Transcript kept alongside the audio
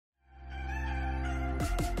Hey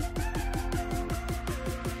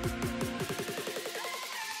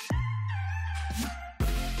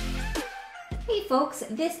folks,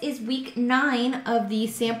 this is week 9 of the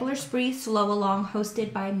Sampler Spree Sew Along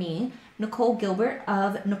hosted by me, Nicole Gilbert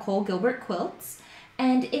of Nicole Gilbert Quilts.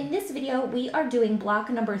 And in this video, we are doing block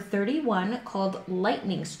number 31 called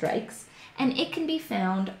Lightning Strikes, and it can be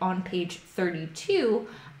found on page 32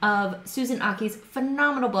 of Susan Aki's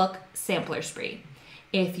phenomenal book, Sampler Spree.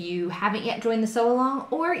 If you haven't yet joined the Sew Along,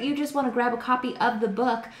 or you just want to grab a copy of the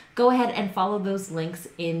book, go ahead and follow those links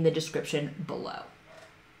in the description below.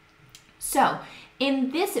 So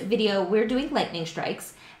in this video, we're doing lightning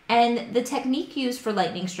strikes, and the technique used for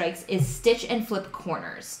lightning strikes is stitch and flip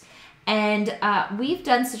corners. And we've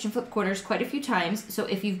done stitch and flip corners quite a few times, so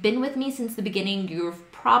if you've been with me since the beginning, you're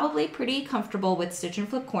probably pretty comfortable with stitch and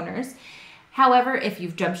flip corners. However, if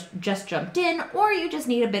you've just jumped in, or you just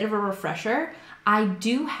need a bit of a refresher, I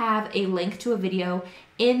do have a link to a video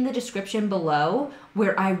in the description below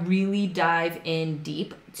where I really dive in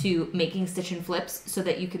deep to making stitch and flips so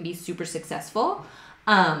that you can be super successful.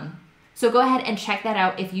 So go ahead and check that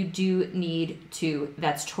out if you do need to.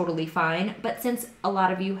 That's totally fine. But since a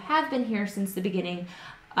lot of you have been here since the beginning,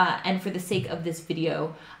 and for the sake of this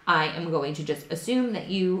video, I am going to just assume that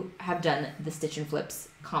you have done the stitch and flips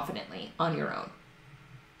confidently on your own.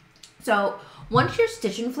 So once your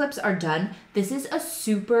stitch and flips are done, this is a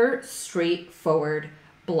super straightforward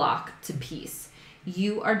block to piece.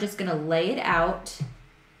 You are just gonna lay it out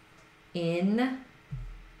in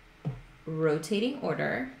rotating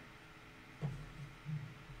order.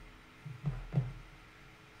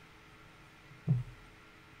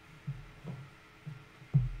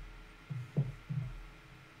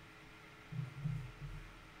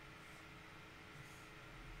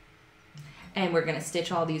 And we're gonna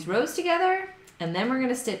stitch all these rows together, and then we're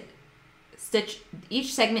gonna stitch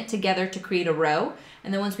each segment together to create a row.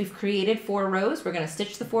 And then once we've created 4 rows, we're gonna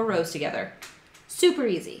stitch the 4 rows together. Super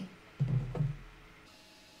easy.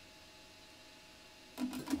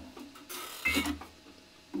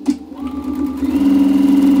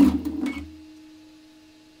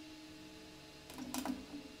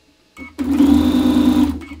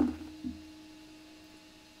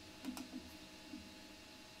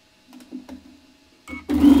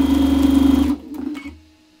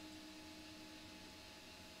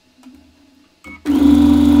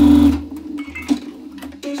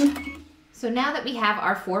 So now that we have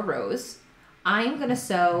our 4 rows, I'm gonna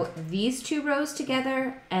sew these 2 rows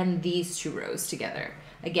together and these 2 rows together.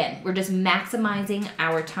 Again, we're just maximizing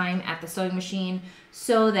our time at the sewing machine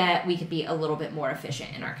so that we could be a little bit more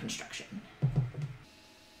efficient in our construction.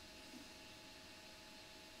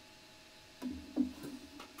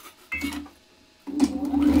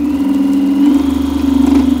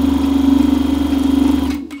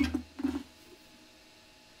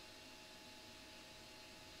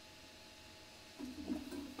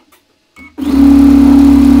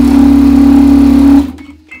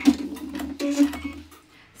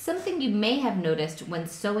 Something you may have noticed when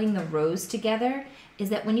sewing the rows together is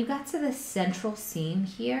that when you got to the central seam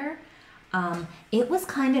here, it was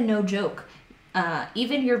kind of no joke.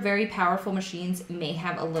 Even your very powerful machines may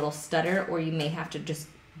have a little stutter, or you may have to just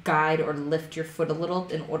guide or lift your foot a little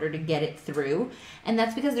in order to get it through. And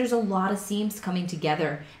that's because there's a lot of seams coming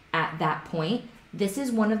together at that point. This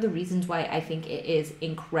is one of the reasons why I think it is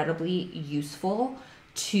incredibly useful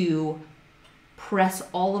to press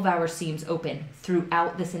all of our seams open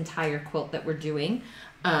throughout this entire quilt that we're doing.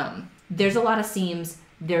 There's a lot of seams,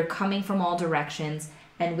 they're coming from all directions,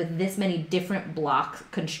 and with this many different block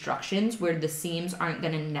constructions where the seams aren't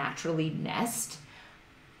gonna naturally nest,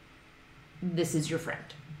 this is your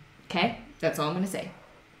friend, okay? That's all I'm gonna say.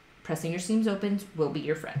 Pressing your seams open will be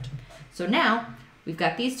your friend. So now, we've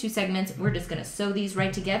got these 2 segments, we're just gonna sew these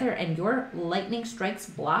right together and your lightning strikes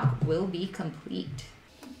block will be complete.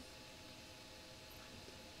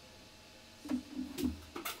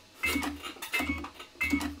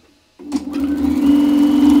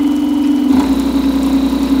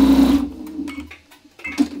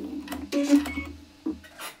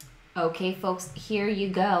 Okay folks, here you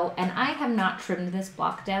go. And I have not trimmed this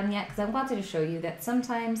block down yet because I wanted to show you that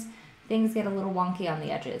sometimes things get a little wonky on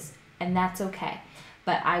the edges, and that's okay.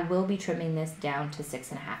 But I will be trimming this down to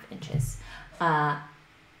 6.5 inches.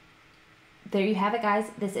 There you have it, guys.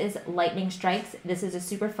 This is Lightning Strikes. This is a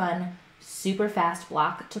super fun, super fast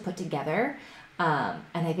block to put together. And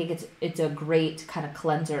I think it's a great kind of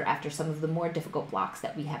cleanser after some of the more difficult blocks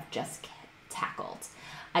that we have just tackled.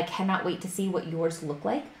 I cannot wait to see what yours look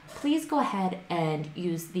like. Please go ahead and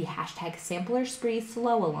use the hashtag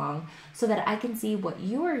SamplerSpreeSlowAlong so that I can see what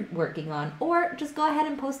you're working on, or just go ahead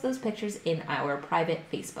and post those pictures in our private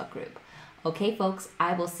Facebook group. Okay, folks,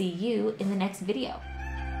 I will see you in the next video.